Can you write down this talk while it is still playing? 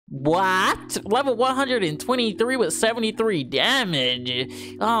What? Level 123 with 73 damage.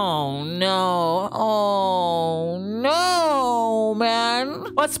 Oh no. Oh no, man.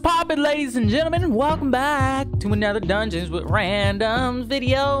 What's poppin', ladies and gentlemen? Welcome back to another Dungeons with Randoms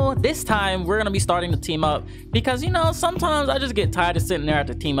video. This time we're gonna be starting to team up because, you know, sometimes I just get tired of sitting there at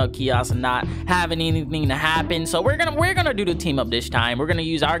the team up kiosk and not having anything to happen. So we're gonna do the team up this time. We're gonna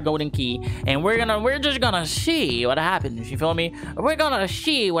use our golden key and we're just gonna see what happens. You feel me? We're gonna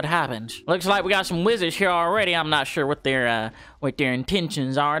see what happens. Looks like we got some wizards here already. I'm not sure what their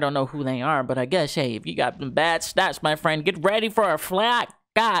intentions are. I don't know who they are, but I guess, hey, if you got some bad stats, my friend, get ready for a flat.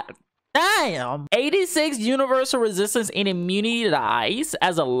 God damn. 86 universal resistance and immunity to ice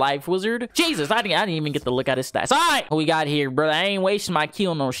as a life wizard. Jesus, I didn't even get to look at his stats. All right, what we got here, brother? I ain't wasting my key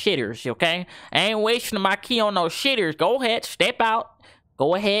on no shitters, okay? I ain't wasting my key on no shitters. Go ahead, step out.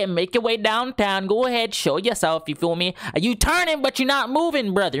 Go ahead and make your way downtown. Go ahead, show yourself, you feel me? You turning, but you're not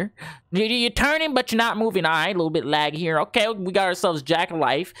moving, brother. You're turning, but you're not moving. All right, a little bit lag here. Okay, we got ourselves Jack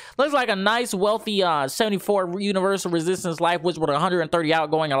Life. Looks like a nice, wealthy 74 universal resistance life wizard with 130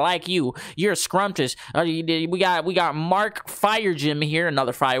 outgoing. I like you. You're scrumptious. We got Mark Fire Gym here,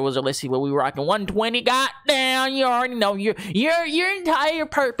 another fire wizard. Let's see what we rocking. 120. God damn, you already know your entire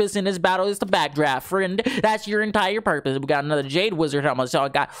purpose in this battle is the backdraft, friend. That's your entire purpose. We got another Jade Wizard. How much? So I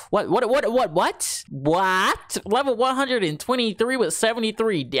got what? Level 123 with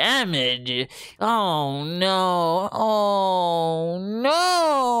 73 damage. Oh no. Oh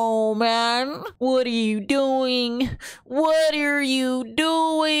no, man. What are you doing? What are you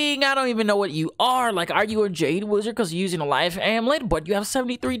doing? I don't even know what you are. Like, are you a Jade Wizard because you're using a life amulet? But you have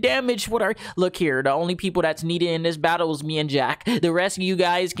 73 damage. What are... Look here, the only people that's needed in this battle is me and Jack. The rest of you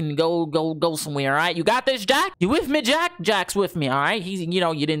guys can go somewhere, all right? You got this, Jack? You with me, Jack? Jack's with me, all right? He's, you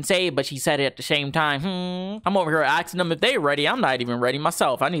know, you didn't say it, but she said it at the same time. I'm over here asking them if they're ready. I'm not even ready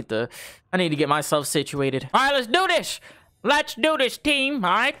myself. I need to get myself situated. All right, let's do this. Let's do this, team.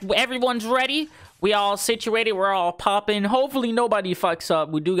 All right, everyone's ready. We all situated. We're all popping. Hopefully nobody fucks up.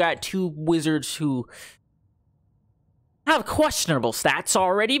 We do got two wizards who have questionable stats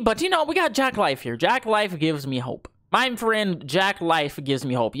already, but you know, we got Jack Life here. Jack Life gives me hope. My friend Jack Life gives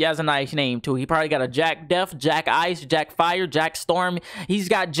me hope. He has a nice name too. He probably got a Jack Death, Jack Ice, Jack Fire, Jack Storm. He's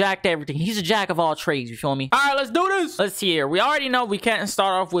got jacked everything. He's a jack of all trades, you feel me? All right, let's do this. Let's see here. We already know we can't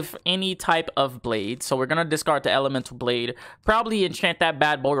start off with any type of blade, so we're gonna discard the elemental blade. Probably enchant that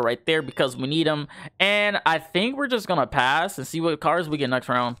bad boy right there because we need him. And I think we're just gonna pass and see what cards we get next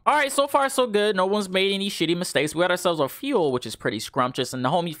round. All right, so far so good. No one's made any shitty mistakes. We got ourselves a fuel, which is pretty scrumptious, and the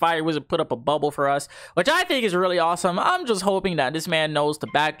homie Fire Wizard put up a bubble for us, which I think is really awesome. I'm just hoping that this man knows the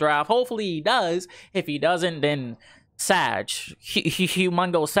backdraft. Hopefully he does. If he doesn't, then Sag.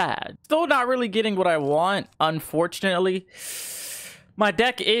 Humongo Sag. Still not really getting what I want, unfortunately. My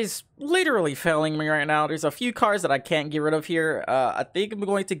deck is literally failing me right now. There's a few cards that I can't get rid of here. I think I'm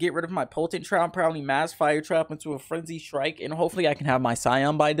going to get rid of my Potent Trap, probably Mass Fire Trap into a Frenzy Strike, and hopefully I can have my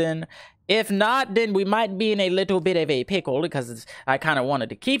Scion by then. If not, then we might be in a little bit of a pickle because I kind of wanted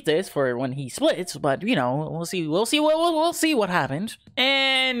to keep this for when he splits, but you know, we'll see what happens.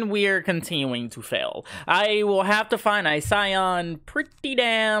 And we're continuing to fail. I will have to find a Scion pretty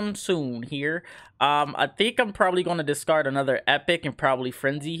damn soon here. I think I'm probably going to discard another Epic and probably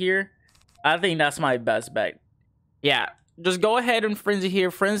Frenzy here. I think that's my best bet. Yeah, just go ahead and Frenzy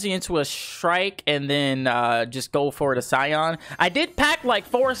here. Frenzy into a Strike and then just go for the Scion. I did pack like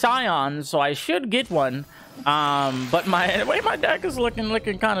 4 Scions, so I should get one. But the way my deck is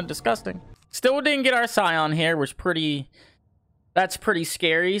looking kind of disgusting. Still didn't get our Scion here, which that's pretty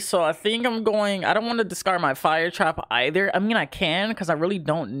scary. So I think I don't want to discard my Fire Trap either. I mean, I can because I really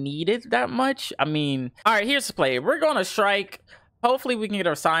don't need it that much. I mean, all right, here's the play. We're going to Strike. Hopefully we can get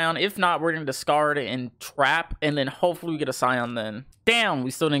our Scion. If not, we're going to discard it and Trap. And then hopefully we get a Scion then. Damn,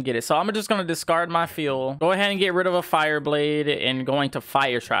 we still didn't get it. So I'm just going to discard my fuel. Go ahead and get rid of a Fire Blade and going to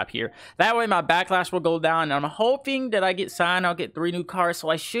Fire Trap here. That way my backlash will go down. And I'm hoping that I get Scion. I'll get 3 new cards. So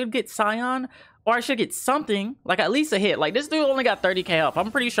I should get Scion. Or I should get something, like at least a hit. Like, this dude only got 30k health.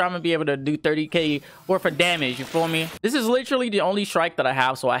 I'm pretty sure I'm gonna be able to do 30k worth of damage, you feel me? This is literally the only strike that I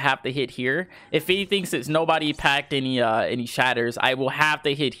have, so I have to hit here. If anything, since nobody packed any shatters, I will have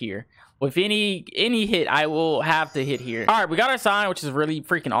to hit here. With any hit, I will have to hit here. All right, we got our sign, which is really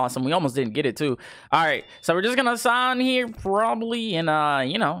freaking awesome. We almost didn't get it too. All right, so we're just gonna sign here probably,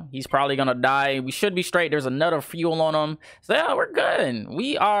 and you know, he's probably gonna die. We should be straight. There's another fuel on him, so yeah, we're good.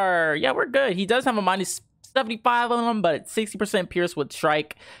 We're good. He does have a minus 75 on him, but 60% pierce with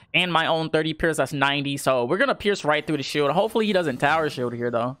strike and my own 30 pierce. That's 90. So we're gonna pierce right through the shield. Hopefully he doesn't tower shield here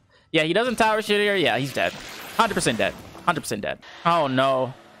though. Yeah, he doesn't tower shield here. Yeah, he's dead. 100% dead. 100% dead. Oh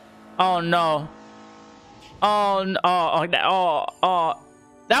no. Oh no. That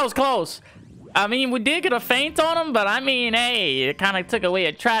was close. I mean, we did get a feint on him, but I mean, hey, it kind of took away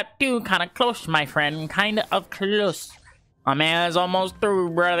a trap too. Kind of close, my friend. Kind of close. My man is almost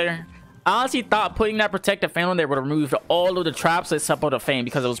through, brother. I honestly thought putting that protective feint on there would have removed all of the traps except for the feint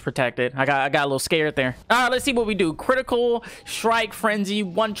because it was protected. I got a little scared there. All right, let's see what we do. Critical, strike, frenzy,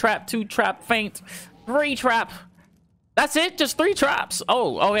 1 trap, 2 trap, feint, 3 trap. That's it, just 3 traps.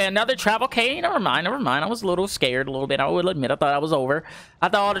 Oh yeah, another trap. Okay, never mind. I was a little scared a little bit. I will admit, I thought I was over. I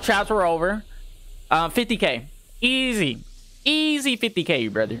thought all the traps were over. 50k, easy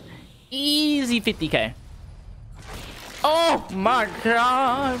 50k, brother. Easy 50k. Oh my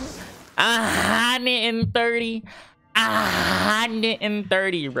god. 130.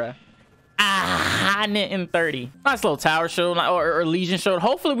 130, bro. 130. Nice little tower shield or legion shield.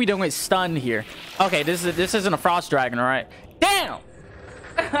 Hopefully we don't get stunned here. Okay, this isn't a frost dragon, all right? Damn.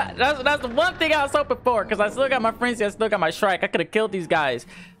 that's the one thing I was hoping for, because I still got my frenzy, I still got my strike. I could have killed these guys.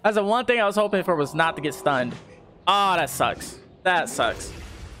 That's the one thing I was hoping for, was not to get stunned. Oh, that sucks. That sucks,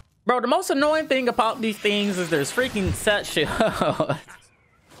 bro. The most annoying thing about these things is there's freaking set shields.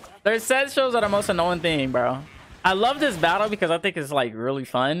 There's set shields are the most annoying thing, bro. I love this battle because I think it's like really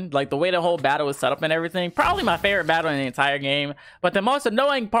fun, like the way the whole battle is set up and everything. Probably my favorite battle in the entire game, but the most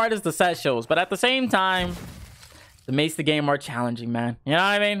annoying part is the set shields. But at the same time, it makes the game more challenging, man. You know what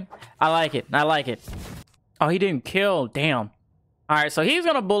I mean? I like it. Oh, he didn't kill. Damn. All right, so he's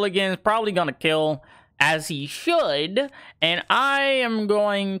gonna bull again. Probably gonna kill, as he should. And I am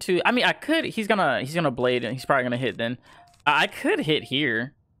going to, I mean, I could, he's gonna blade and he's probably gonna hit then. I could hit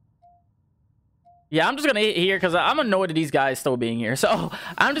here. Yeah, I'm just gonna hit here because I'm annoyed at these guys still being here. So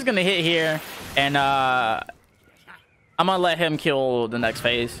I'm just gonna hit here, and I'm gonna let him kill the next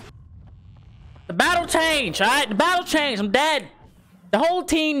phase. The battle changed, all right? The battle changed. I'm dead. The whole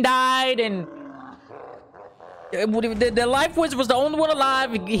team died, and the life wizard was the only one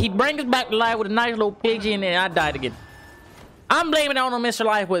alive. He'd bring us back to life with a nice little piggy, and then I died again. I'm blaming it on Mr.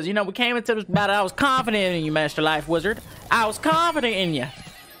 Life Wizard. You know, we came into this battle. I was confident in you, Master Life Wizard. I was confident in you,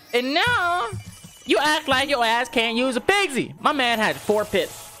 and now you act like your ass can't use a pigsy. My man had 4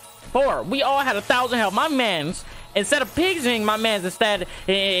 pits. 4. We all had 1,000 health. My man's, instead of pigsying, my man's instead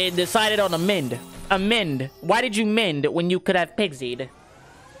decided on a mend. A mend. Why did you mend when you could have pigsied?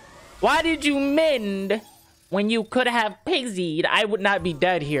 Why did you mend when you could have pigsied? I would not be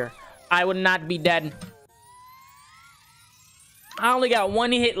dead here. I would not be dead. I only got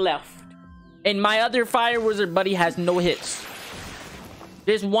 1 hit left. And my other fire wizard buddy has no hits.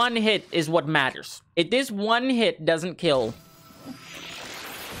 This 1 hit is what matters. If this 1 hit doesn't kill,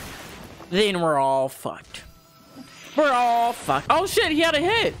 then we're all fucked. We're all fucked. Oh shit, he had a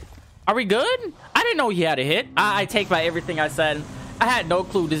hit. Are we good? I didn't know he had a hit. I take back everything I said. I had no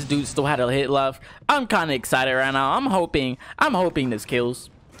clue this dude still had a hit left. I'm kind of excited right now. I'm hoping this kills.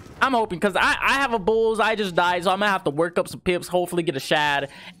 I'm hoping, because I have a bulls. I just died, so I'm gonna have to work up some pips, hopefully get a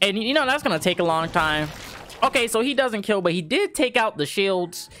shad. And you know, that's gonna take a long time. Okay, so he doesn't kill, but he did take out the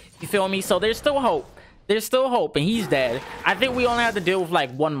shields. You feel me? So there's still hope. There's still hope, and he's dead. I think we only have to deal with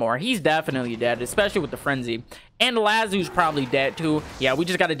like 1 more. He's definitely dead, especially with the frenzy. And Lazu's probably dead too. Yeah, we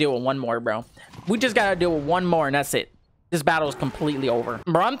just got to deal with 1 more, bro. We just got to deal with 1 more, and that's it. This battle is completely over.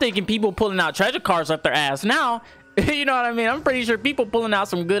 Bro, I'm thinking people pulling out treasure cards up their ass now. You know what I mean? I'm pretty sure people pulling out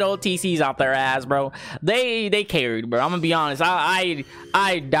some good old TCs out their ass, bro. They carried, bro. I'm gonna be honest.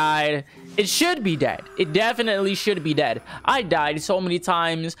 I died. It should be dead. It definitely should be dead. I died so many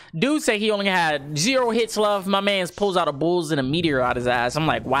times. Dude said he only had 0 hits left. My man pulls out a bulls and a meteor out his ass. I'm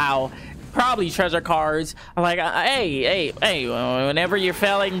like, wow. Probably treasure cards. I'm like, hey, whenever you're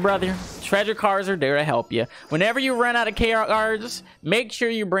failing, brother, treasure cards are there to help you. Whenever you run out of cards, make sure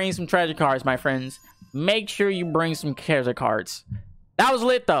you bring some treasure cards, my friends. Make sure you bring some treasure cards. That was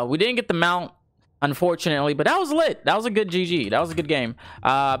lit though. We didn't get the mount, unfortunately, but that was lit. That was a good GG. That was a good game.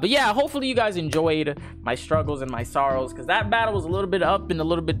 But yeah, hopefully you guys enjoyed my struggles and my sorrows, because that battle was a little bit up and a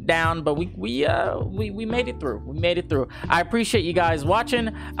little bit down, but we made it through. We made it through. I appreciate you guys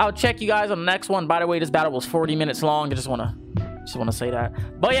watching. I'll check you guys on the next one. By the way, this battle was 40 minutes long. I just want to say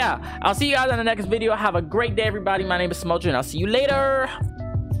that. But yeah, I'll see you guys in the next video. Have a great day, everybody. My name is smojo, and I'll see you later.